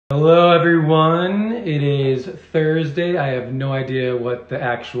Hello, everyone. It is Thursday. I have no idea what the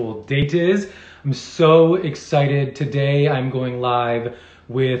actual date is. I'm so excited. Today, I'm going live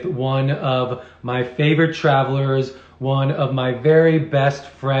with one of my favorite travelers, one of my very best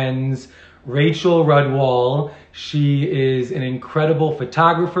friends, Rachel Rudwall. She is an incredible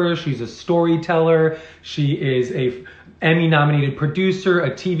photographer. She's a storyteller. She is a Emmy-nominated producer,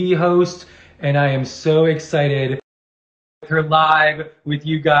 a TV host, and I am so excited her live with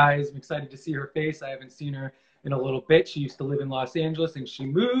you guys. I'm excited to see her face. I haven't seen her in a little bit. She used to live in Los Angeles and she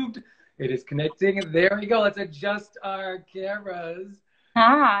moved. It is connecting. There we go. Let's adjust our cameras.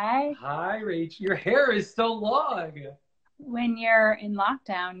 Hi. Hi, Rach. Your hair is so long. When you're in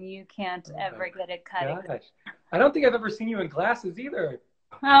lockdown, you can't Oh ever get it cut. gosh. I don't think I've ever seen you in glasses either.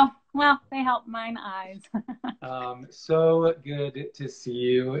 Oh, well, they help mine eyes. So good to see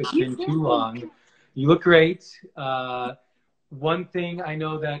you. It's You been too. too long. You look great. One thing I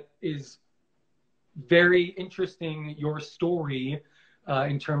know that is very interesting, your story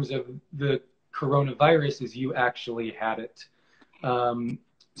in terms of the coronavirus is you actually had it.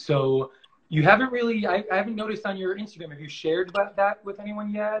 So you haven't really, I haven't noticed on your Instagram, have you shared about that with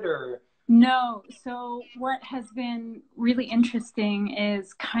anyone yet or? No. So what has been really interesting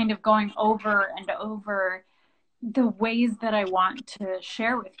is kind of going over and over the ways that I want to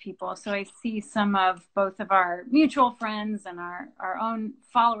share with people. So I see some of both of our mutual friends and our own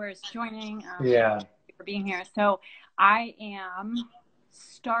followers joining. Yeah. For being here. So I am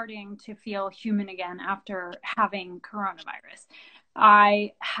starting to feel human again after having coronavirus.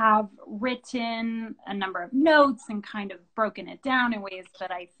 I have written a number of notes and kind of broken it down in ways that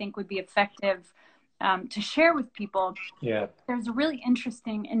I think would be effective to share with people. Yeah. There's a really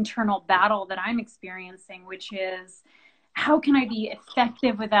interesting internal battle that I'm experiencing, which is how can I be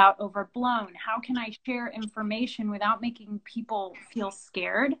effective without overblown? How can I share information without making people feel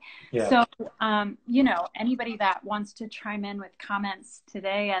scared? Yeah. So, anybody that wants to chime in with comments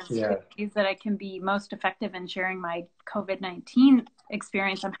today as to ways that I can be most effective in sharing my COVID-19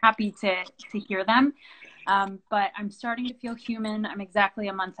 experience, I'm happy to hear them. But I'm starting to feel human. I'm exactly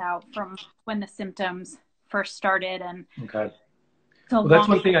a month out from when the symptoms first started. And okay. So well, that's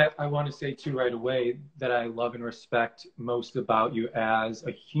one thing I want to say too right away that I love and respect most about you as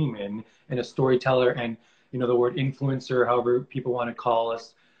a human and a storyteller and, the word influencer, however people want to call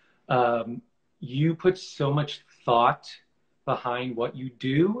us. You put so much thought behind what you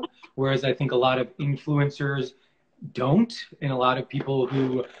do, whereas I think a lot of influencers don't, and a lot of people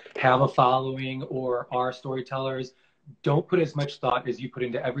who have a following or are storytellers don't put as much thought as you put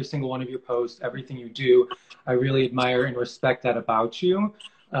into every single one of your posts, everything you do. I really admire and respect that about you.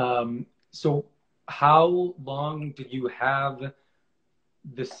 So how long did you have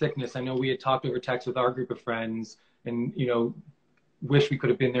the sickness? I know we had talked over text with our group of friends and, wish we could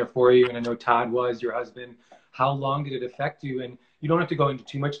have been there for you. And I know Todd was your husband. How long did it affect you? And you don't have to go into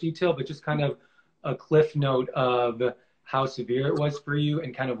too much detail, but just kind of a cliff note of how severe it was for you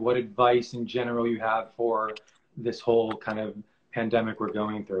and kind of what advice in general you have for this whole kind of pandemic we're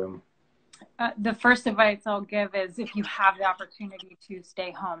going through. The first advice I'll give is if you have the opportunity to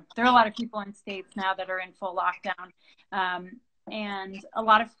stay home. There are a lot of people in states now that are in full lockdown, and a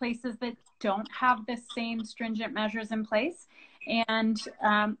lot of places that don't have the same stringent measures in place. And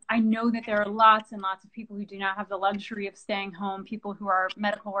I know that there are lots and lots of people who do not have the luxury of staying home, people who are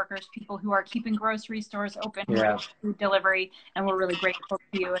medical workers, people who are keeping grocery stores open, food delivery, and we're really grateful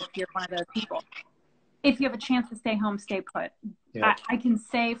to you if you're one of those people. If you have a chance to stay home, stay put. I can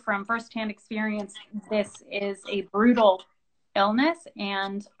say from firsthand experience, this is a brutal illness,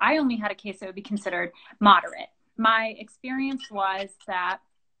 and I only had a case that would be considered moderate. My experience was that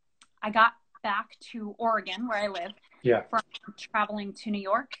I got back to Oregon, where I live, from traveling to New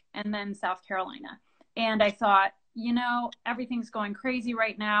York and then South Carolina. And I thought, everything's going crazy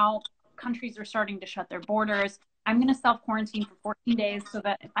right now. Countries are starting to shut their borders. I'm going to self-quarantine for 14 days so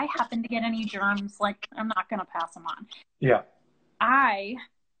that if I happen to get any germs, I'm not going to pass them on. Yeah. I,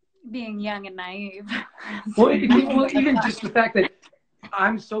 being young and naive. Well, even just the fact that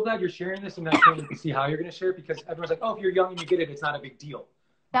I'm so glad you're sharing this and I can't wait to see how you're going to share it because everyone's like, oh, if you're young and you get it, it's not a big deal.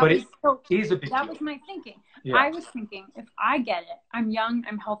 But it is a big deal. That was my thinking. Yeah. I was thinking, if I get it, I'm young,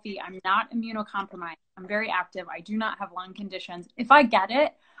 I'm healthy, I'm not immunocompromised, I'm very active, I do not have lung conditions. If I get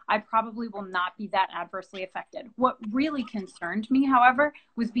it, I probably will not be that adversely affected. What really concerned me, however,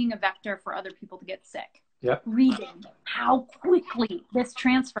 was being a vector for other people to get sick. Yep. Reading how quickly this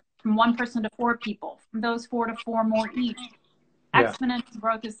transfers from one person to 4 people, from those 4 to 4 more each. Exponential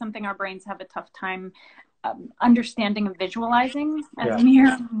growth is something our brains have a tough time understanding and visualizing as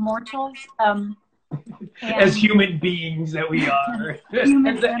mere mortals. As human beings that we are.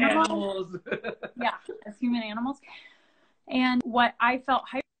 Human as animals. Yeah, as human animals. And what I felt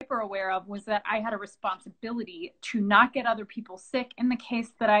hyper aware of was that I had a responsibility to not get other people sick in the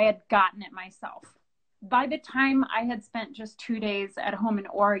case that I had gotten it myself. By the time I had spent just 2 days at home in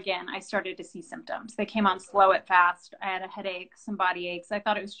Oregon, I started to see symptoms. They came on slow at fast. I had a headache, some body aches. I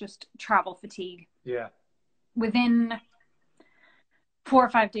thought it was just travel fatigue. Yeah. Within 4 or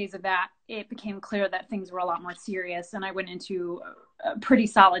 5 days of that, it became clear that things were a lot more serious, and I went into a pretty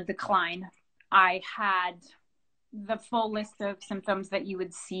solid decline. I had the full list of symptoms that you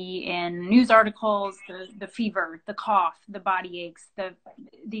would see in news articles, the fever, the cough, the body aches, the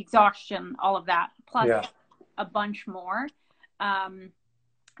exhaustion, all of that, plus a bunch more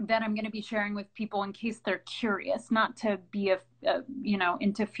that I'm going to be sharing with people in case they're curious, not to be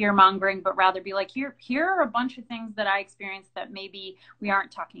into fear mongering, but rather be like, here are a bunch of things that I experienced that maybe we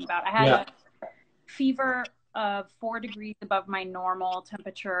aren't talking about. I had a fever of 4 degrees above my normal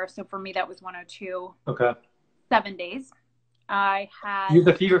temperature. So for me, that was 102. Okay. 7 days. I had... You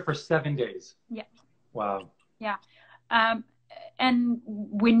had the fever for 7 days? Yeah. Wow. Yeah. And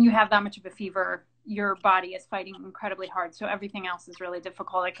when you have that much of a fever, your body is fighting incredibly hard. So everything else is really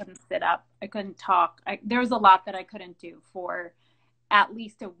difficult. I couldn't sit up. I couldn't talk. There was a lot that I couldn't do for at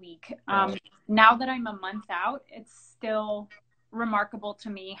least a week. Now that I'm a month out, it's still remarkable to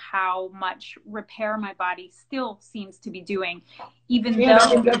me how much repair my body still seems to be doing, even though...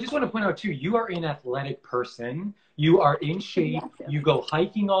 I just want to point out too, you are an athletic person. You are in shape. Yes. You go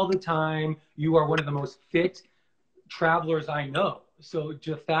hiking all the time. You are one of the most fit travelers I know. So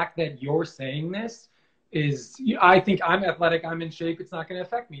the fact that you're saying this is, I think I'm athletic, I'm in shape, it's not going to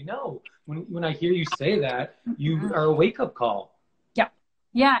affect me. No, when I hear you say that, you are a wake-up call. Yeah.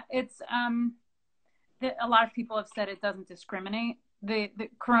 Yeah, it's... a lot of people have said it doesn't discriminate. The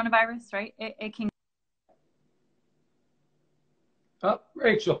coronavirus, right? It can... Oh,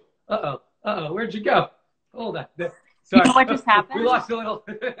 Rachel. Uh-oh. Where'd you go? Hold on. Sorry. You know what just happened? We lost a little.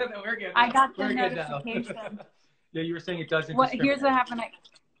 We're good. I got the notification. Yeah, you were saying it doesn't discriminate. Here's what happened.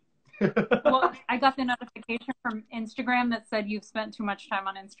 Well, I got the notification from Instagram that said you've spent too much time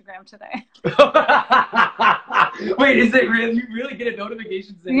on Instagram today. Wait, is it really? You really get a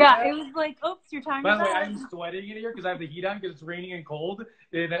notification saying that? It was like, oops, your time is up. By the way, I'm sweating in here because I have the heat on because it's raining and cold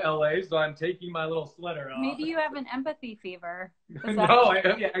in LA, so I'm taking my little sweater off. Maybe you have an empathy fever. No, I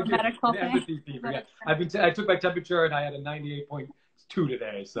do. Medical thing? Empathy fever, yeah. I took my temperature and I had a 98.2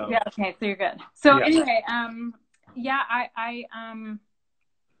 today, so. Yeah, okay, so you're good. So anyway,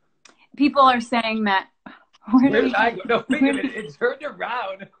 people are saying that... Where did I go? No, wait a minute. It turned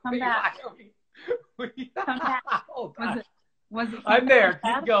around. Come back. Come back. Oh, God. Was it I'm there.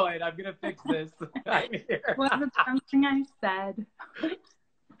 Keep going. I'm going to fix this. I'm here. Was it something I said?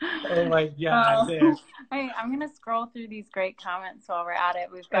 Oh, my God. Hey, I'm going to scroll through these great comments while we're at it.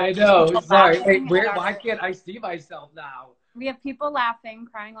 We've got I know. Sorry. Wait, why can't I see myself now? We have people laughing,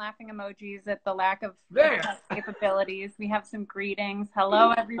 crying, laughing emojis at the lack of capabilities. We have some greetings.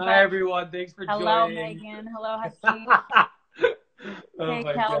 Hello, everybody. Hi, everyone. Thanks for joining. Hello, Megan. Hello, Husky. Hey,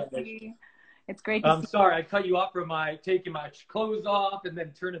 Kelsey. It's great to see you. I'm sorry. I cut you off from taking my clothes off and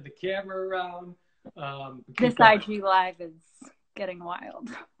then turning the camera around. This IG Live is getting wild.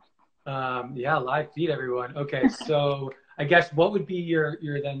 Live feed, everyone. Okay, so I guess what would be your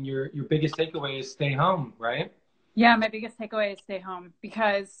biggest takeaway is stay home, right? Yeah, my biggest takeaway is stay home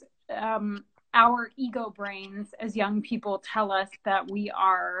because our ego brains as young people tell us that we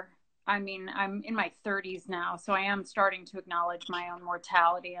are, I'm in my 30s now, so I am starting to acknowledge my own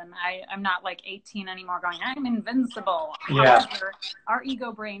mortality, and I'm not like 18 anymore going, I'm invincible. Yeah. However, our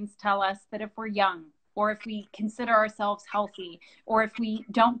ego brains tell us that if we're young, or if we consider ourselves healthy, or if we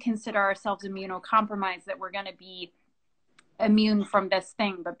don't consider ourselves immunocompromised, that we're going to be immune from this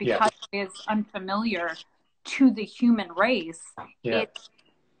thing. But because it is unfamiliar to the human race, it's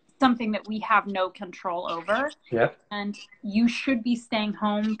something that we have no control over. And you should be staying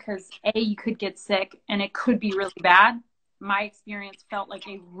home because you could get sick and it could be really bad. My experience felt like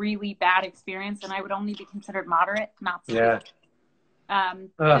a really bad experience, and I would only be considered moderate, not severe.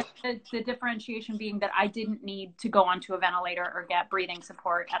 The differentiation being that I didn't need to go onto a ventilator or get breathing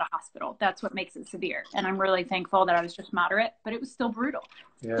support at a hospital. That's what makes it severe. And I'm really thankful that I was just moderate, but it was still brutal.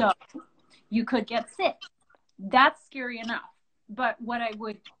 So you could get sick. That's scary enough. But what I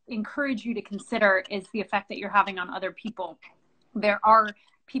would encourage you to consider is the effect that you're having on other people. There are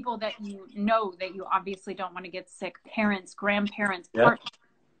people that you know that you obviously don't want to get sick, parents, grandparents, partners.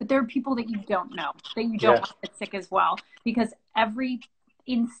 But there are people that you don't know, that you don't want to get sick as well. Because every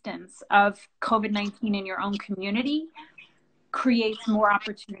instance of COVID-19 in your own community creates more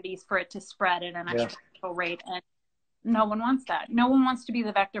opportunities for it to spread at an exponential rate. And no one wants that. No one wants to be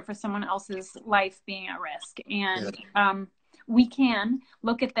the vector for someone else's life being at risk. And we can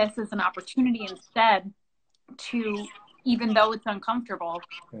look at this as an opportunity instead to, even though it's uncomfortable,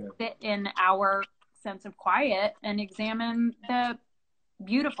 sit in our sense of quiet and examine the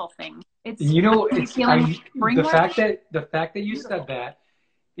beautiful thing. It's, you know, it's the fact that you beautiful. said that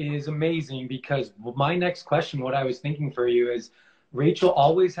is amazing, because my next question, what I was thinking for you is, Rachel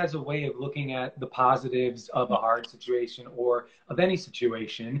always has a way of looking at the positives of a hard situation or of any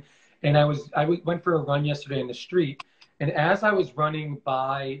situation. And I went for a run yesterday in the street, and as I was running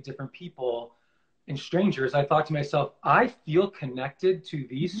by different people and strangers, I thought to myself, I feel connected to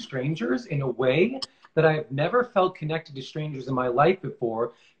these strangers in a way that I have never felt connected to strangers in my life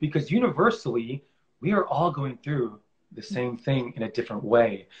before, because universally, we are all going through the same thing in a different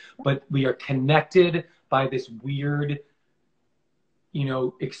way, but we are connected by this weird, you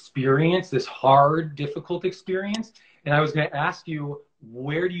know, experience, this hard, difficult experience. And I was going to ask you,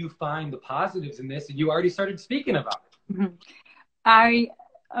 where do you find the positives in this? And you already started speaking about it. Mm-hmm. I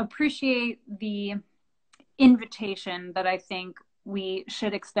appreciate the invitation that I think we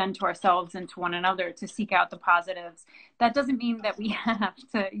should extend to ourselves and to one another to seek out the positives. That doesn't mean that we have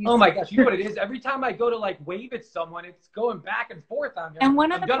to use— Oh my gosh, you know what it is? Every time I go to like wave at someone, it's going back and forth on me. And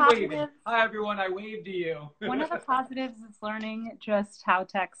one of the positives— Hi everyone, I waved to you. One of the positives is learning just how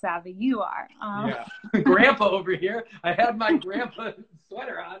tech savvy you are. Yeah, grandpa over here. I had my grandpa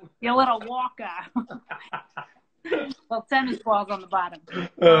sweater on. You little walker. Well, tennis balls on the bottom.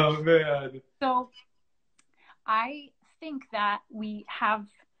 Oh man. So I think that we have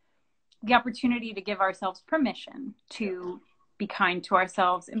the opportunity to give ourselves permission to be kind to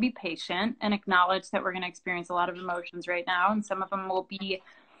ourselves and be patient and acknowledge that we're going to experience a lot of emotions right now. And some of them will be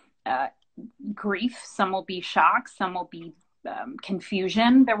grief, some will be shock, some will be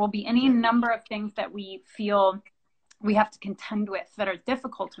confusion. There will be any number of things that we feel we have to contend with that are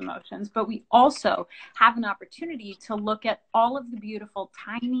difficult emotions, but we also have an opportunity to look at all of the beautiful,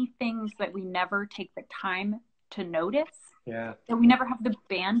 tiny things that we never take the time to notice, that we never have the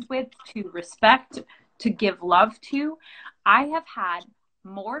bandwidth to respect, to give love to. I have had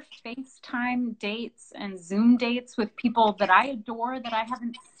more FaceTime dates and Zoom dates with people that I adore that I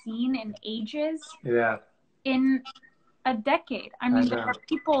haven't seen in ages. In a decade. I mean, there are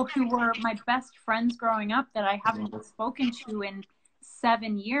people who were my best friends growing up that I haven't spoken to in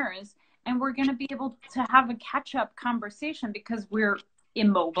 7 years, and we're going to be able to have a catch-up conversation because we're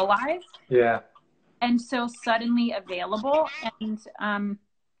immobilized. And so suddenly available. And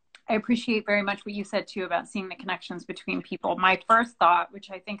I appreciate very much what you said too about seeing the connections between people. My first thought, which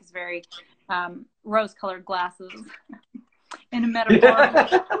I think is very rose-colored glasses in a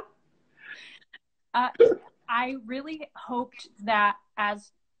metaphor, I really hoped that,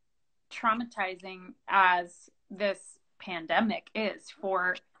 as traumatizing as this pandemic is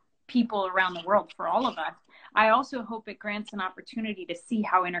for people around the world, for all of us, I also hope it grants an opportunity to see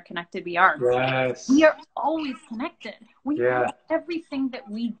how interconnected we are. We are always connected. Everything that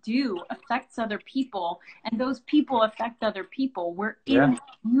we do affects other people, and those people affect other people. We're in a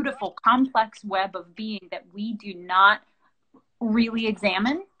beautiful, complex web of being that we do not really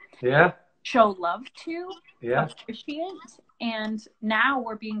examine, show love to, appreciate. And now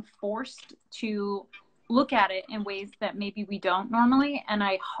we're being forced to look at it in ways that maybe we don't normally. And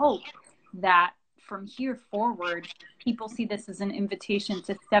I hope that from here forward, people see this as an invitation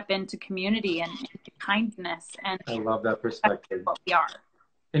to step into community and into kindness. And I love that perspective. What we are.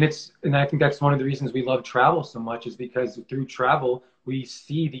 And I think that's one of the reasons we love travel so much, is because through travel, we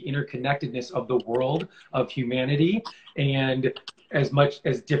see the interconnectedness of the world, of humanity. And as much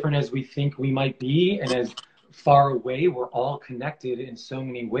as different as we think we might be, and as far away, we're all connected in so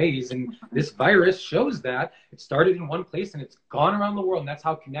many ways. And this virus shows that. It started in one place and it's gone around the world, and that's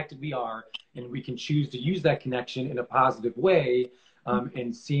how connected we are. And we can choose to use that connection in a positive way,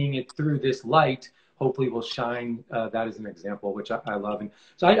 and seeing it through this light hopefully will shine that as an example, which I love. And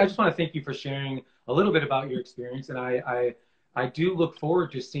so I just want to thank you for sharing a little bit about your experience. And I do look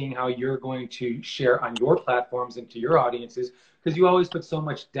forward to seeing how you're going to share on your platforms and to your audiences, because you always put so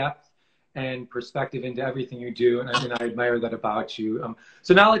much depth and perspective into everything you do. And I admire that about you.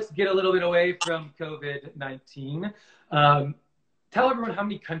 So now let's get a little bit away from COVID-19. Tell everyone how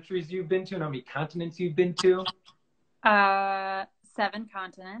many countries you've been to and how many continents you've been to. 7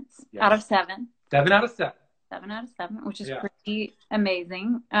 continents out of 7. 7 out of 7. 7 out of 7, which is pretty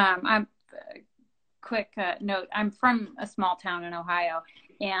amazing. Quick note, I'm from a small town in Ohio,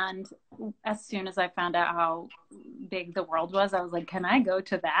 and as soon as I found out how big the world was. I was like, can I go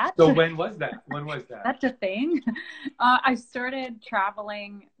to that? So when was that? When was that? That's a thing. I started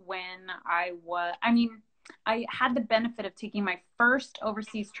traveling when I had the benefit of taking my first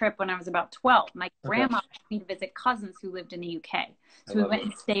overseas trip when I was about 12. My grandma took me to visit cousins who lived in the UK. So we went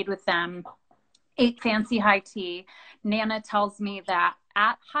and stayed with them, ate fancy high tea. Nana tells me that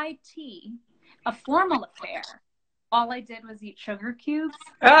at high tea, a formal affair, all I did was eat sugar cubes.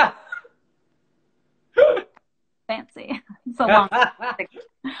 Ah! Fancy. It's a long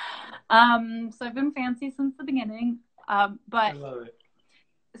so I've been fancy since the beginning. But I love it.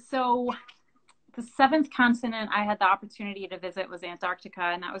 So the seventh continent I had the opportunity to visit was Antarctica,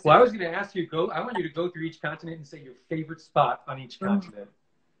 and that was. Well, I was going to ask you. I want you to go through each continent and say your favorite spot on each continent.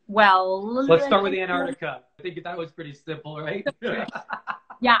 Well, let's start with Antarctica. I think that was pretty simple, right?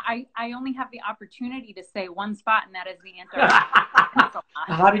 Yeah, I only have the opportunity to say one spot, and that is the Antarctica.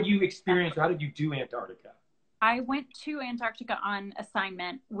 How did you experience? How did you do Antarctica? I went to Antarctica on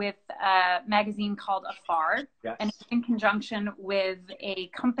assignment with a magazine called Afar, and in conjunction with a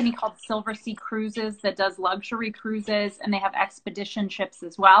company called Silver Sea Cruises that does luxury cruises, and they have expedition ships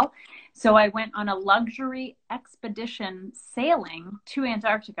as well. So I went on a luxury expedition sailing to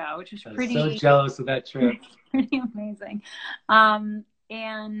Antarctica, which was pretty. I'm so jealous of that trip. Pretty amazing.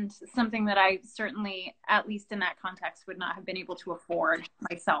 And something that I certainly, at least in that context, would not have been able to afford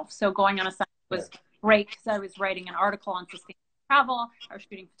myself. So going on assignment was great because I was writing an article on sustainable travel. I was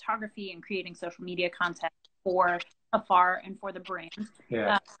shooting photography and creating social media content for Afar and for the brand.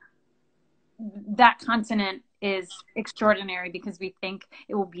 Yeah. That continent is extraordinary because we think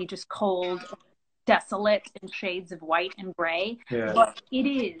it will be just cold, desolate, and shades of white and gray. Yeah. But it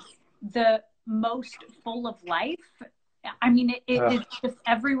is the most full of life. I mean, it's just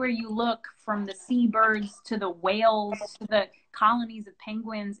everywhere you look, from the seabirds to the whales to the colonies of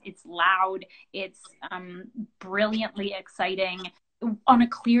penguins. It's loud. It's brilliantly exciting. On a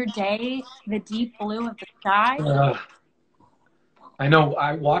clear day, the deep blue of the sky. I know.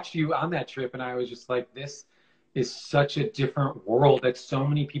 I watched you on that trip, and I was just like, this is such a different world that so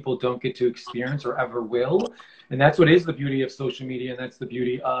many people don't get to experience or ever will. And that's what is the beauty of social media, and that's the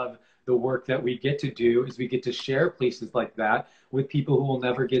beauty of the work that we get to do, is we get to share places like that with people who will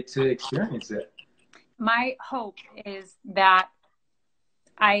never get to experience it. My hope is that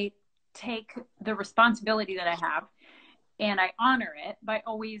I take the responsibility that I have and I honor it by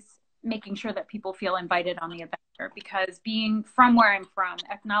always making sure that people feel invited on the adventure, because being from where I'm from,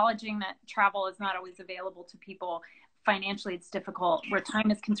 acknowledging that travel is not always available to people. Financially, it's difficult. Where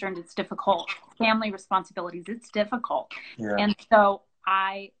time is concerned, it's difficult. Family responsibilities, it's difficult. Yeah. And so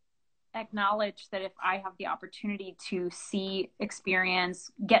I acknowledge that if I have the opportunity to see, experience,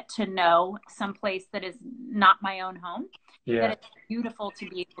 get to know some place that is not my own home, that it's beautiful to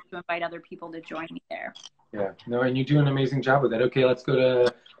be able to invite other people to join me there. Yeah, no, and you do an amazing job with that. Okay, let's go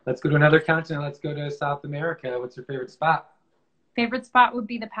to another continent. Let's go to South America. What's your favorite spot? Favorite spot would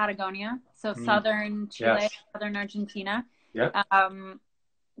be the Patagonia. So southern Chile, southern Argentina. Yeah.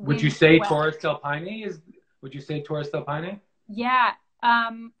 Would you say Torres del Paine is? Would you say Torres del Paine? Yeah.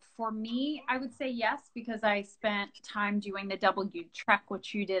 For me, I would say yes, because I spent time doing the W trek,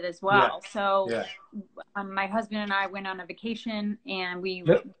 which you did as well. Yeah. So my husband and I went on a vacation, and we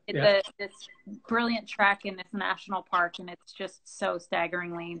did this brilliant trek in this national park, and it's just so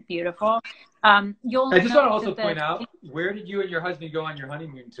staggeringly beautiful. I just want to also point out, where did you and your husband go on your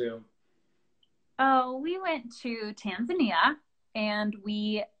honeymoon to? Oh, we went to Tanzania, and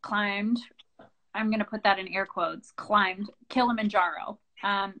we climbed, I'm going to put that in air quotes, climbed Kilimanjaro.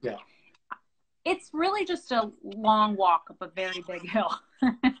 It's really just a long walk up a very big hill.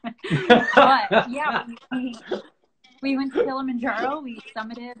 But yeah, we went to Kilimanjaro. We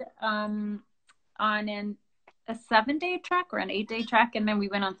summited on a 7-day trek or an 8-day trek, and then we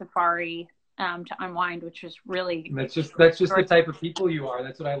went on safari to unwind, which was really. That's just the type of people you are.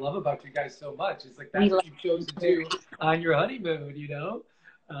 That's what I love about you guys so much. It's like that's what you chose to do on your honeymoon, you know.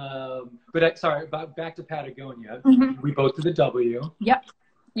 But back to Patagonia. Mm-hmm. We both did the W.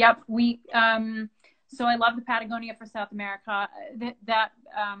 Yep. We so I love the Patagonia for South America. That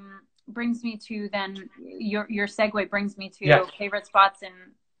brings me to then your segue brings me to favorite spots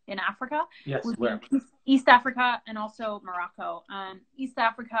in Africa. Yes, where? East Africa and also Morocco. East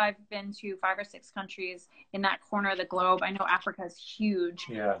Africa, I've been to 5 or 6 countries in that corner of the globe. I know Africa is huge.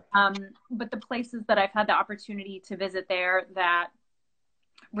 Yeah. But the places that I've had the opportunity to visit there that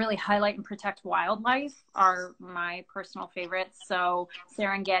really highlight and protect wildlife are my personal favorites. So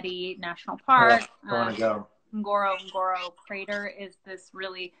Serengeti National Park. I want to go. Ngorongoro crater is this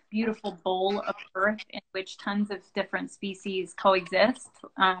really beautiful bowl of earth in which tons of different species coexist,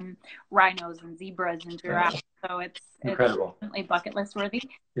 rhinos and zebras and giraffes. So it's incredible. definitely bucket list worthy.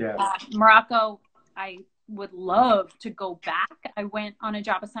 Yeah. Morocco, I would love to go back. I went on a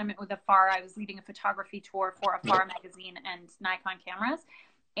job assignment with Afar. I was leading a photography tour for Afar magazine and Nikon cameras.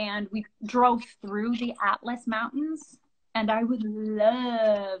 And we drove through the Atlas Mountains. And I would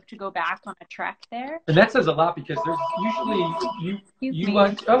love to go back on a trek there. And that says a lot because there's usually you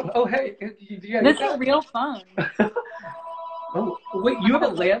want. Oh hey, yeah, this is real fun. Oh wait, you have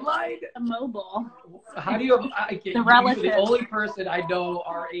a landline? A mobile. How do you have? The relatives. You're the only person I know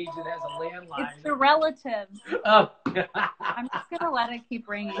our age that has a landline. It's the relatives. Oh. I'm just gonna let it keep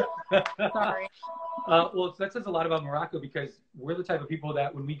ringing. Sorry. Well, that says a lot about Morocco because we're the type of people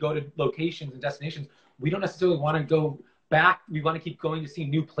that when we go to locations and destinations, we don't necessarily want to go back. We want to keep going to see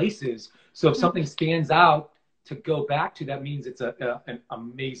new places. So if something stands out to go back to, that means it's an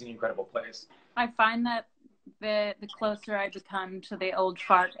amazing, incredible place. I find that the closer I become to the old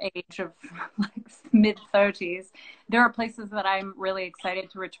fart age of like mid-30s, there are places that I'm really excited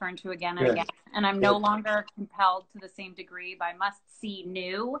to return to again and again. And I'm no longer compelled to the same degree by must-see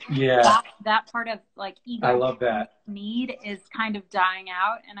new. Yeah. That part of like ego I love that. Need is kind of dying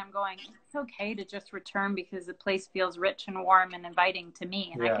out. And I'm going, it's okay to just return because the place feels rich and warm and inviting to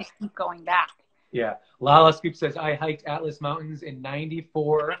me. And I can keep going back. Yeah. Lala Scoop says, I hiked Atlas Mountains in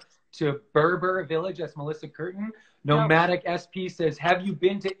 94 to Berber Village. That's Melissa Curtin. Nomadic SP says, have you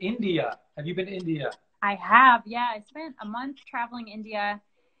been to India? Have you been to India? I have. Yeah. I spent a month traveling India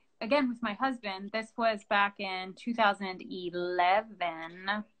again with my husband. This was back in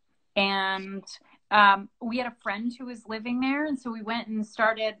 2011. And we had a friend who was living there. And so we went and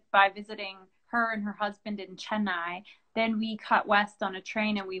started by visiting her and her husband in Chennai. Then we cut west on a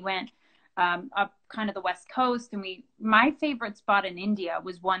train and we went up kind of the west coast. And my favorite spot in India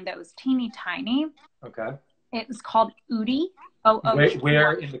was one that was teeny tiny. Okay. It was called Ooty.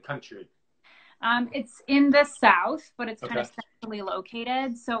 Where in the country? It's in the south, but it's kind of centrally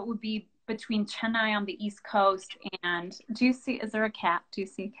located. So it would be between Chennai on the east coast and is there a cat? Do you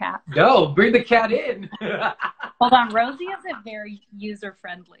see a cat? No, bring the cat in. Hold on, Rosie isn't very user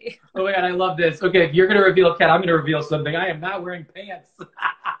friendly. Oh my God, I love this. Okay, if you're gonna reveal a cat, I'm gonna reveal something. I am not wearing pants.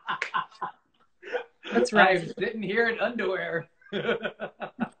 That's right. I'm sitting here in underwear.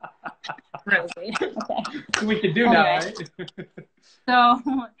 Rosie. Okay. We can do now, right? So,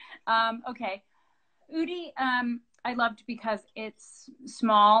 okay. Ooty, I loved because it's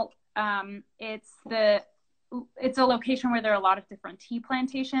small. It's a location where there are a lot of different tea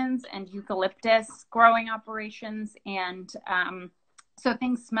plantations and eucalyptus growing operations. And so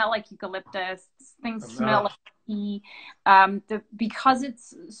things smell like eucalyptus, things smell like tea. Because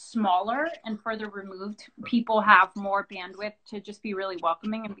it's smaller and further removed, people have more bandwidth to just be really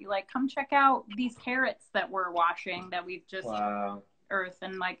welcoming and be like, come check out these carrots that we're washing that we've just earth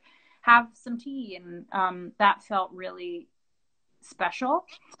and like have some tea. And that felt really special.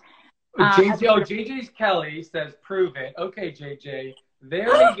 JJ's Kelly says, prove it. Okay, JJ, there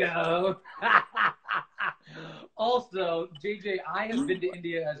we go. Also, JJ, I have been to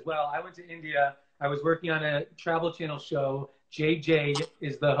India as well. I went to India. I was working on a Travel Channel show. JJ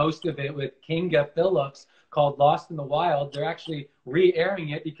is the host of it with Kinga Phillips called Lost in the Wild. They're actually re-airing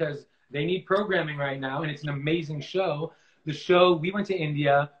it because they need programming right now, and it's an amazing show. The show, we went to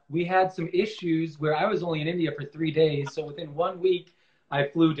India. We had some issues where I was only in India for 3 days. So within 1 week, I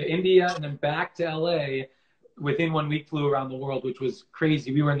flew to India and then back to LA. Within 1 week, flew around the world, which was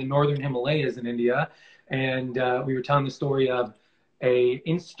crazy. We were in the northern Himalayas in India, and we were telling the story of a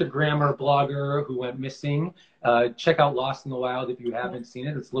Instagrammer blogger who went missing. Check out Lost in the Wild if you haven't seen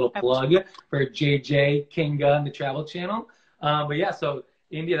it. It's a little plug for JJ, Kinga, and the Travel Channel. But yeah, so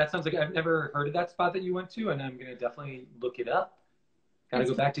India, that sounds like I've never heard of that spot that you went to, and I'm going to definitely look it up. Got to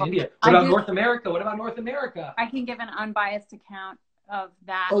go back to India. What about North America? What about North America? I can give an unbiased account of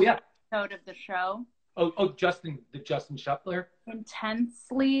that episode of the show. Justin Shuttler.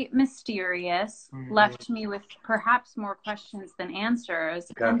 Intensely mysterious, left me with perhaps more questions than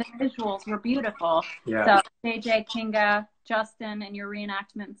answers, and the visuals were beautiful. Yeah. So JJ, Kinga, Justin, and your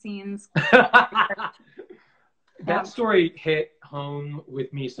reenactment scenes. That story hit home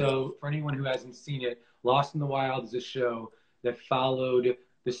with me. So for anyone who hasn't seen it, Lost in the Wild is a show that followed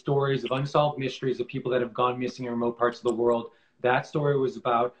the stories of unsolved mysteries of people that have gone missing in remote parts of the world. That story was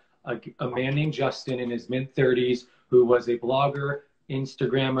about a man named Justin in his mid-30s who was a blogger,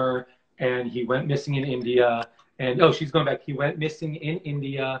 Instagrammer, and he went missing in India. And, she's going back. He went missing in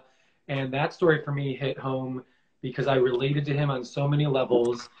India. And that story for me hit home because I related to him on so many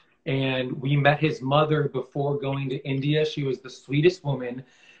levels. and we met his mother before going to India. She was the sweetest woman,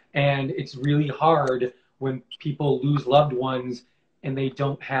 and it's really hard when people lose loved ones and they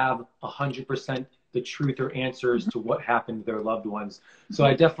don't have 100% the truth or answers to what happened to their loved ones. So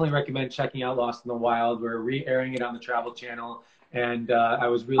I definitely recommend checking out Lost in the Wild. We're re-airing it on the Travel Channel, and I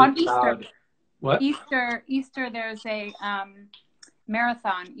was really On proud. Easter. What? Easter, there's a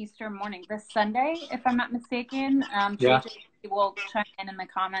marathon Easter morning this Sunday, if I'm not mistaken. Yeah. JJ will chime in the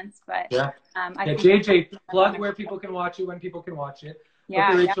comments, but Yeah. I Yeah, think JJ, plug where people can watch it, when people can watch it. Yeah,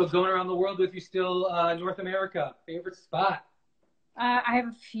 Okay, Rachel, going around the world with you still, North America, favorite spot? I have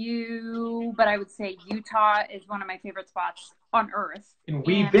a few, but I would say Utah is one of my favorite spots on earth. And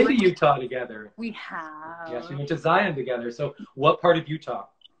we've been to Utah together. We have. Yes, we went to Zion together. So what part of Utah?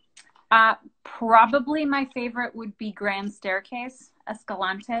 Probably my favorite would be Grand Staircase,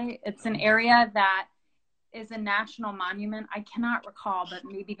 Escalante. It's an area that is a national monument. I cannot recall, but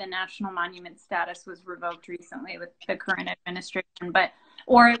maybe the national monument status was revoked recently with the current administration,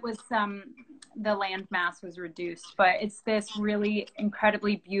 or it was the land mass was reduced. But it's this really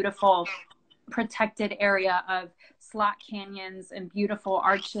incredibly beautiful protected area of slot canyons and beautiful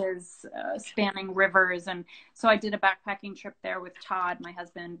arches spanning rivers. And so I did a backpacking trip there with Todd, my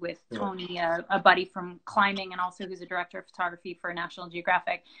husband, with Tony, a buddy from climbing, and also who's a director of photography for National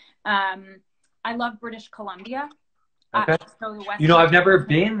Geographic. I love British Columbia. Okay. So you know, I've never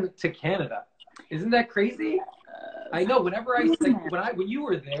been to Canada. Isn't that crazy? I know. Whenever when you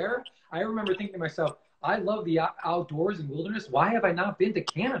were there, I remember thinking to myself, I love the outdoors and wilderness. Why have I not been to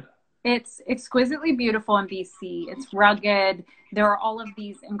Canada? It's exquisitely beautiful in BC. It's rugged. There are all of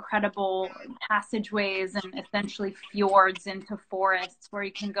these incredible passageways and essentially fjords into forests where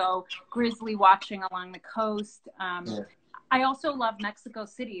you can go grizzly watching along the coast. I also love Mexico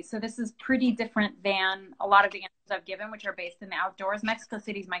City. So this is pretty different than a lot of the answers I've given, which are based in the outdoors. Mexico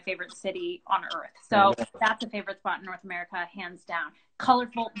City is my favorite city on earth. So that's a favorite spot in North America, hands down.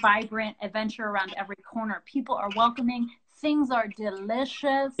 Colorful, vibrant, adventure around every corner. People are welcoming. Things are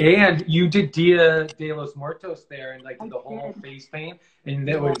delicious. And you did Dia de los Muertos there, and like the whole face paint, and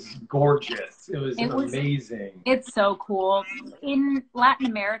it was gorgeous. It was amazing. It's so cool. In Latin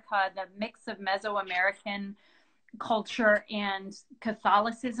America, the mix of Mesoamerican culture and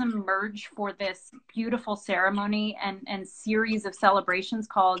Catholicism merge for this beautiful ceremony and series of celebrations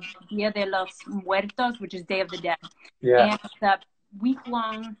called Dia de los Muertos, which is Day of the Dead. Yeah. And it's a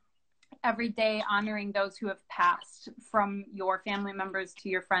week-long, every day honoring those who have passed, from your family members to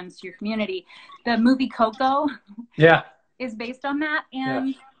your friends to your community. The movie Coco is based on that,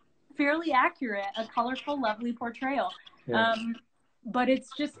 and fairly accurate, a colorful, lovely portrayal. But it's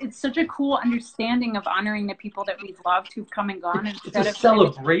such a cool understanding of honoring the people that we've loved who've come and gone. It's a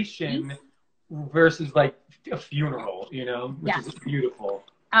celebration versus like a funeral, you know, which is beautiful.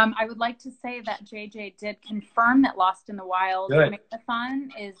 I would like to say that JJ did confirm that Lost in the Wild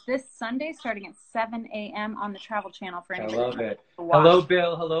Marathon is this Sunday starting at 7 a.m. on the Travel Channel for anybody. I love it. Hello,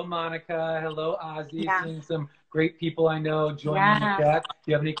 Bill. Hello, Monica. Hello, Ozzy. Seeing some great people I know joining the chat.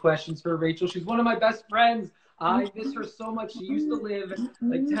 Do you have any questions for Rachel? She's one of my best friends. I miss her so much. She used to live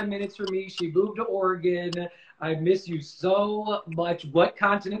like 10 minutes from me. She moved to Oregon. I miss you so much. What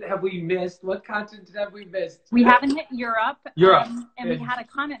continent have we missed? What continent have we missed? We haven't hit Europe. And we had a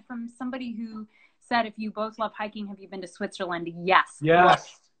comment from somebody who said, if you both love hiking, have you been to Switzerland? Yes.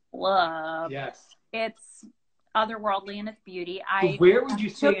 Love. Yes. It's otherworldly in its beauty. Where would you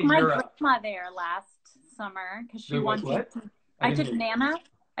say in Europe? I took my grandma there last summer because she wanted to. I took Nana.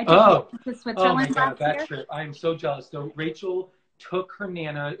 I took to Switzerland my God, that year. trip. I am so jealous. So Rachel took her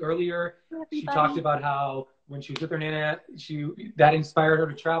Nana earlier. She talked about how when she was with her Nana, that inspired her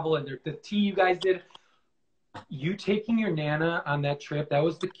to travel, and the tea you guys did. You taking your Nana on that trip, that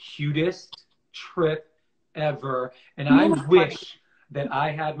was the cutest trip ever. And I wish that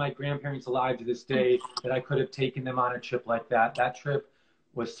I had my grandparents alive to this day, that I could have taken them on a trip like that. That trip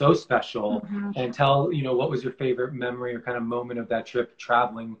was so special. And tell, what was your favorite memory or kind of moment of that trip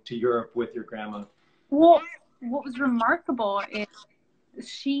traveling to Europe with your grandma? Well, what was remarkable is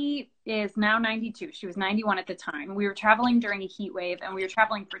she is now 92. She was 91 at the time. We were traveling during a heat wave, and we were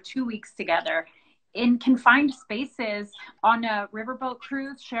traveling for 2 weeks together in confined spaces on a riverboat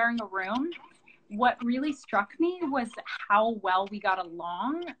cruise, sharing a room. What really struck me was how well we got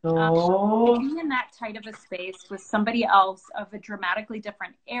along. Being in that tight of a space with somebody else of a dramatically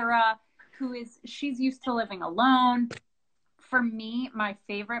different era, she's used to living alone. For me, my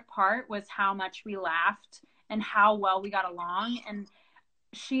favorite part was how much we laughed and how well we got along. And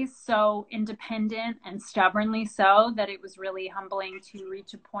she's so independent and stubbornly so that it was really humbling to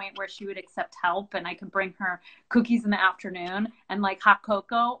reach a point where she would accept help and I could bring her cookies in the afternoon and like hot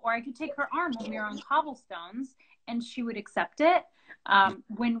cocoa, or I could take her arm when we were on cobblestones and she would accept it.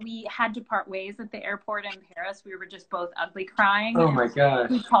 When we had to part ways at the airport in Paris, we were just both ugly crying. Oh my gosh.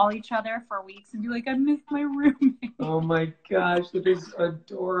 We'd call each other for weeks and be like, I missed my roommate. Oh my gosh, that is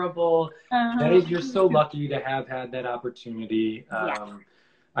adorable. That is, you're so lucky to have had that opportunity. Yeah.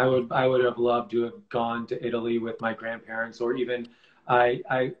 I would have loved to have gone to Italy with my grandparents, or even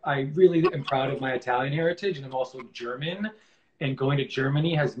I really am proud of my Italian heritage, and I'm also German. And going to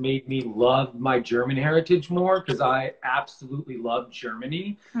Germany has made me love my German heritage more, because I absolutely love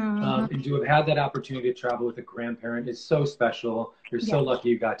Germany. And to have had that opportunity to travel with a grandparent is so special. You're so lucky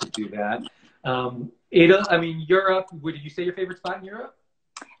you got to do that. Europe, would you say your favorite spot in Europe?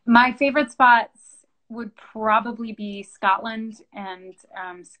 My favorite spots would probably be Scotland and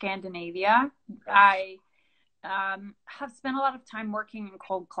Scandinavia. I have spent a lot of time working in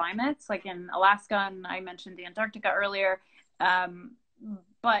cold climates, like in Alaska, and I mentioned Antarctica earlier.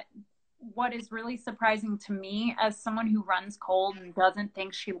 But what is really surprising to me, as someone who runs cold and doesn't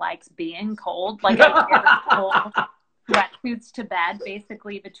think she likes being cold, like I wear cold wetsuits to bed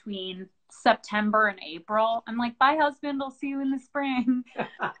basically between September and April. I'm like, bye husband, I'll see you in the spring.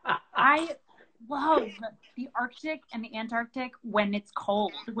 I love the Arctic and the Antarctic when it's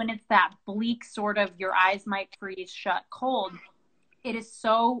cold, when it's that bleak sort of your eyes might freeze shut cold. It is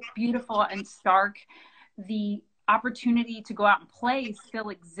so beautiful and stark. The opportunity to go out and play still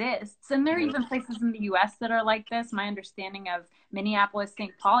exists. And there are even places in the US that are like this. My understanding of Minneapolis,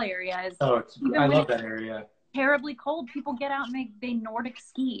 St. Paul area is I love that area. Terribly cold, people get out and they Nordic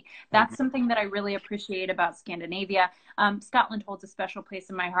ski. That's something that I really appreciate about Scandinavia. Scotland holds a special place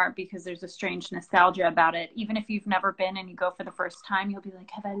in my heart because there's a strange nostalgia about it. Even if you've never been and you go for the first time, you'll be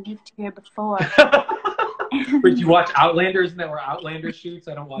like, have I lived here before? Wait, you watch Outlander? Isn't that where Outlander shoots?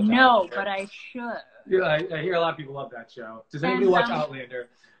 I don't watch Outlander. But I should. Yeah, I hear a lot of people love that show. Does anybody watch Outlander?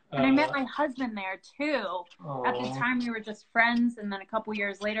 And I met my husband there too. Aww. At the time we were just friends, and then a couple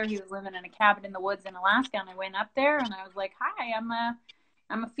years later he was living in a cabin in the woods in Alaska, and I went up there and I was like, hi, I'm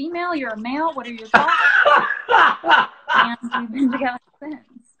a female, you're a male, what are your thoughts? And we've been together since.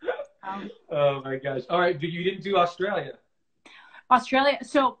 Oh my gosh. All right, but you didn't do Australia.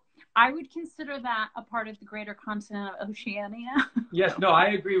 So I would consider that a part of the greater continent of Oceania. Yes, no, I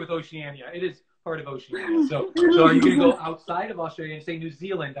agree with Oceania. It is part of Oceania. So are you going to go outside of Australia and say New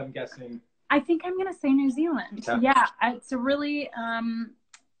Zealand, I'm guessing? I think I'm going to say New Zealand. Yeah, it's a really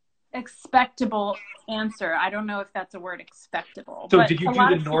expectable answer. I don't know if that's a word, expectable. So did you do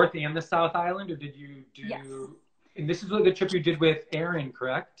the North and the South Island, or did you do... Yes. And this is the trip you did with Erin,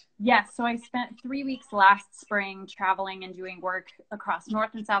 correct? Yes. So I spent 3 weeks last spring traveling and doing work across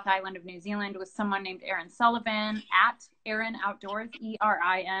North and South Island of New Zealand with someone named Erin Sullivan at Erin Outdoors,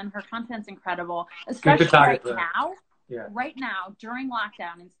 ERIN. Her content's incredible, especially right now. Yeah. Right now, during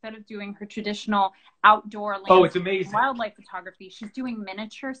lockdown, instead of doing her traditional outdoor it's amazing. Wildlife photography, she's doing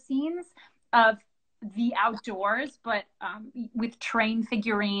miniature scenes of the outdoors, but with train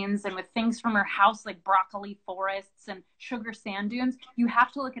figurines and with things from her house, like broccoli forests and sugar sand dunes. You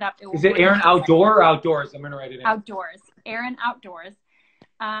have to look it up. Is it Erin Outdoor or Outdoors? I'm going to write it in. Outdoors. Erin Outdoors.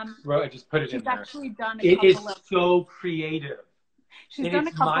 I just put it in there. She's actually done It is so creative. She's done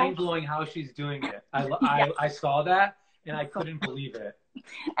it's mind-blowing how she's doing it. I saw that, and I couldn't believe it.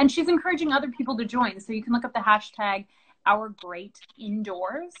 And she's encouraging other people to join. So you can look up the hashtag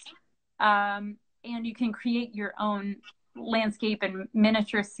 #OurGreatIndoors. And you can create your own landscape and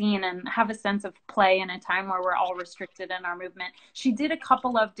miniature scene and have a sense of play in a time where we're all restricted in our movement. She did a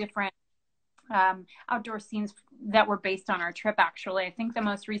couple of different outdoor scenes that were based on our trip, actually. I think the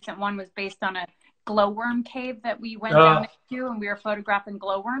most recent one was based on a glowworm cave that we went down into, and we were photographing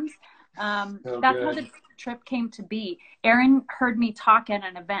glowworms. That's how the trip came to be. Erin heard me talk at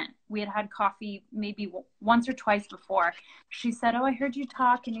an event. We had coffee maybe once or twice before. She said, I heard you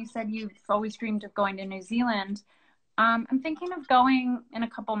talk and you said you've always dreamed of going to New Zealand. I'm thinking of going in a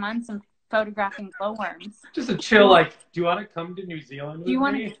couple months and photographing glowworms. Just a chill, like, do you want to come to New Zealand with me?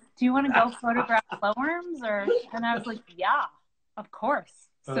 Do you want to go photograph glowworms? And I was like, yeah, of course.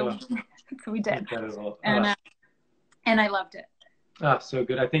 So we did. Incredible. And I loved it. So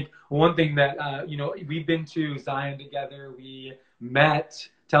good. I think one thing that, we've been to Zion together. We met.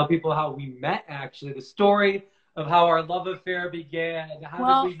 Tell people how we met, actually. The story of how our love affair began.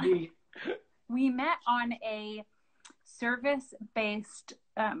 How did we meet? We met on a service-based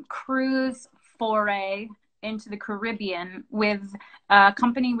cruise foray into the Caribbean with a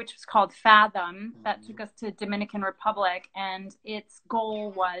company which was called Fathom that took us to Dominican Republic. And its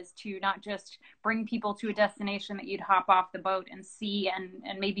goal was to not just bring people to a destination that you'd hop off the boat and see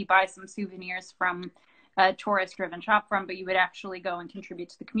and maybe buy some souvenirs from a tourist-driven shop from, but you would actually go and contribute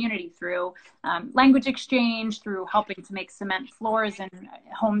to the community through language exchange, through helping to make cement floors in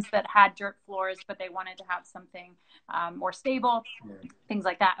homes that had dirt floors, but they wanted to have something more stable, things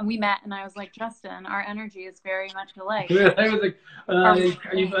like that. And we met, and I was like, Justin, our energy is very much alike. I was like,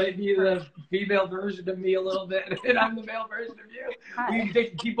 you might be the female version of me a little bit, and I'm the male version of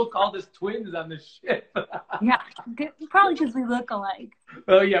you. People called us twins on the ship. Yeah, probably because we look alike.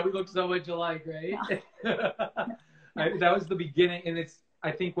 Oh yeah, we look so much alike, right? Yeah. That was the beginning, and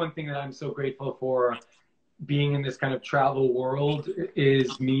I think one thing that I'm so grateful for being in this kind of travel world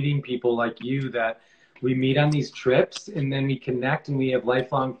is meeting people like you that we meet on these trips, and then we connect and we have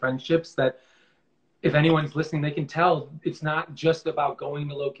lifelong friendships that if anyone's listening, they can tell it's not just about going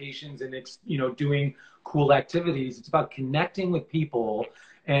to locations and doing cool activities. It's about connecting with people.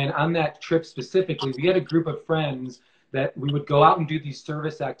 And on that trip specifically, we had a group of friends that we would go out and do these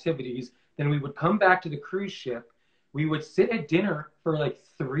service activities. Then we would come back to the cruise ship. We would sit at dinner for like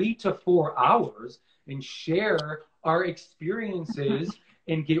 3 to 4 hours and share our experiences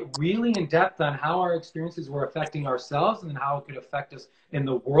and get really in depth on how our experiences were affecting ourselves and then how it could affect us in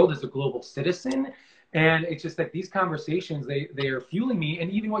the world as a global citizen. And it's just like these conversations, they are fueling me. And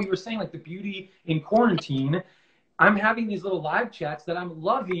even what you were saying, like the beauty in quarantine, I'm having these little live chats that I'm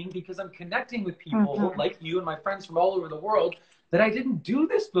loving because I'm connecting with people like you and my friends from all over the world that I didn't do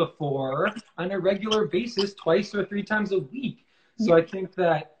this before on a regular basis 2 or 3 times a week. So I think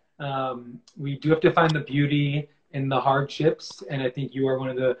that we do have to find the beauty in the hardships. And I think you are one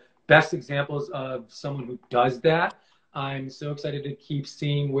of the best examples of someone who does that. I'm so excited to keep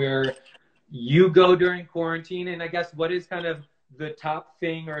seeing where you go during quarantine. And I guess what is kind of the top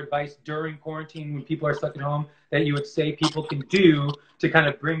thing or advice during quarantine when people are stuck at home that you would say people can do to kind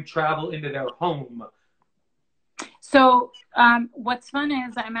of bring travel into their home? So what's fun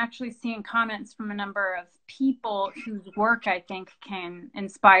is I'm actually seeing comments from a number of people whose work I think can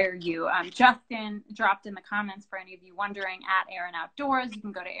inspire you. Justin dropped in the comments, for any of you wondering, at Erin Outdoors. You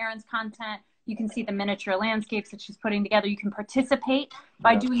can go to Erin's content. You can see the miniature landscapes that she's putting together. You can participate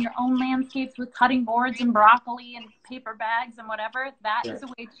by doing your own landscapes with cutting boards and broccoli and paper bags and whatever. That is a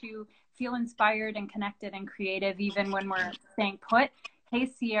way to feel inspired and connected and creative even when we're staying put. Hey,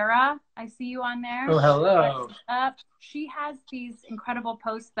 Sierra, I see you on there. Oh, hello. She has these incredible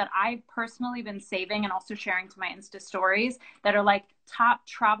posts that I've personally been saving and also sharing to my Insta stories that are like top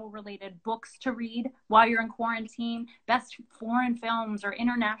travel-related books to read while you're in quarantine, best foreign films or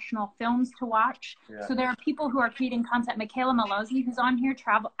international films to watch. Yeah. So there are people who are creating content. Michaela Malozzi, who's on here,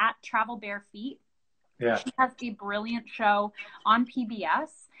 Travel Bare Feet. Yeah. She has a brilliant show on PBS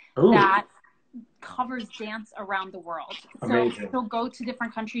that covers dance around the world. Amazing. So she'll go to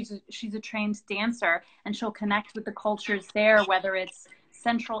different countries. She's a trained dancer and she'll connect with the cultures there, whether it's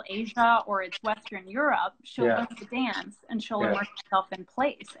Central Asia or it's Western Europe. She'll learn to dance and she'll immerse herself in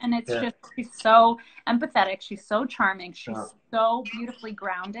place. And it's just, she's so empathetic. She's so charming. She's so beautifully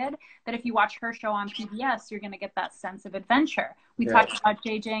grounded that if you watch her show on PBS, you're going to get that sense of adventure. We talked about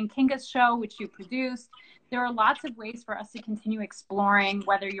JJ and Kinga's show, which you produced. There are lots of ways for us to continue exploring,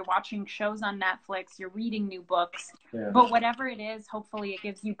 whether you're watching shows on Netflix, you're reading new books, but whatever it is, hopefully it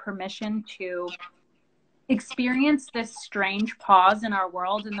gives you permission to experience this strange pause in our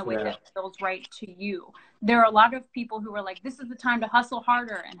world in the way that feels right to you. There are a lot of people who are like, this is the time to hustle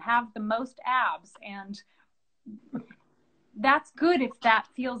harder and have the most abs. And that's good if that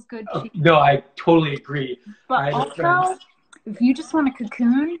feels good to you. No, I totally agree. But also, if you just want to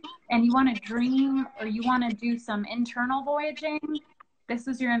cocoon and you want to dream or you want to do some internal voyaging, this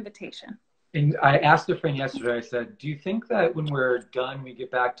is your invitation. And I asked a friend yesterday, I said, do you think that when we're done, we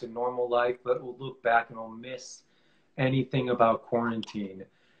get back to normal life, but we'll look back and we'll miss anything about quarantine?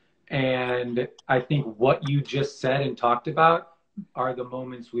 And I think what you just said and talked about are the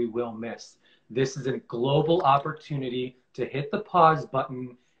moments we will miss. This is a global opportunity to hit the pause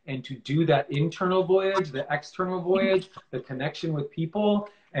button and to do that internal voyage, the external voyage, the connection with people.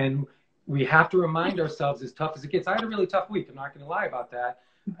 And we have to remind ourselves, as tough as it gets, I had a really tough week. I'm not going to lie about that.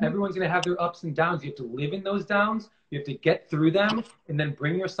 Everyone's going to have their ups and downs. You have to live in those downs. You have to get through them and then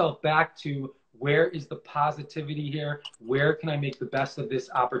bring yourself back to where is the positivity here? Where can I make the best of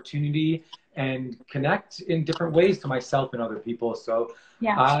this opportunity and connect in different ways to myself and other people? So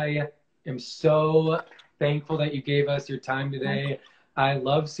I am so thankful that you gave us your time today. I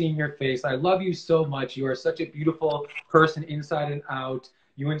love seeing your face. I love you so much. You are such a beautiful person inside and out.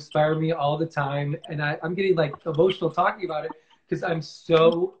 You inspire me all the time. And I'm getting like emotional talking about it because I'm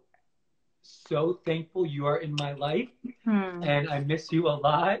so, so thankful you are in my life. And I miss you a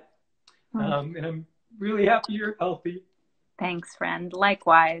lot. And I'm really happy you're healthy. Thanks, friend.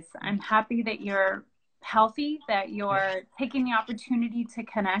 Likewise. I'm happy that you're healthy, that you're taking the opportunity to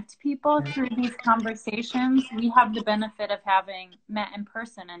connect people through these conversations. We have the benefit of having met in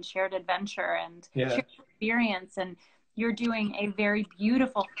person and shared adventure and shared experience, and you're doing a very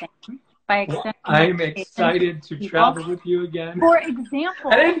beautiful thing by extending. I'm excited to travel with you again. For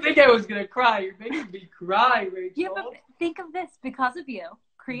example, I didn't think I was going to cry. You're making me cry, Rachel. Yeah, but think of this, because of you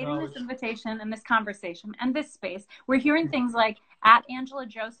creating this invitation and this conversation and this space, we're hearing things like at Angela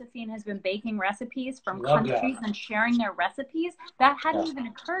Josephine has been baking recipes from countries and sharing their recipes. That hadn't even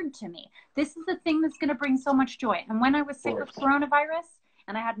occurred to me. This is a thing that's going to bring so much joy. And when I was sick with coronavirus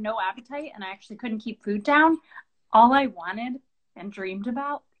and I had no appetite and I actually couldn't keep food down, all I wanted and dreamed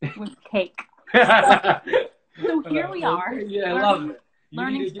about was cake. So here we are. Yeah, I love it.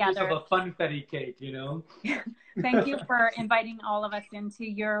 Learning need to together. Give yourself a funfetti cake, you know? Thank you for inviting all of us into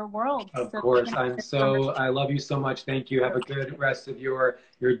your world. Of course. I love you so much. Thank you. Have a good rest of your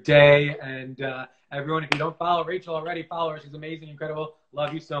day. And everyone, if you don't follow Rachel already, follow her. She's amazing, incredible.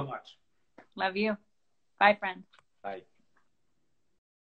 Love you so much. Love you. Bye, friend. Bye.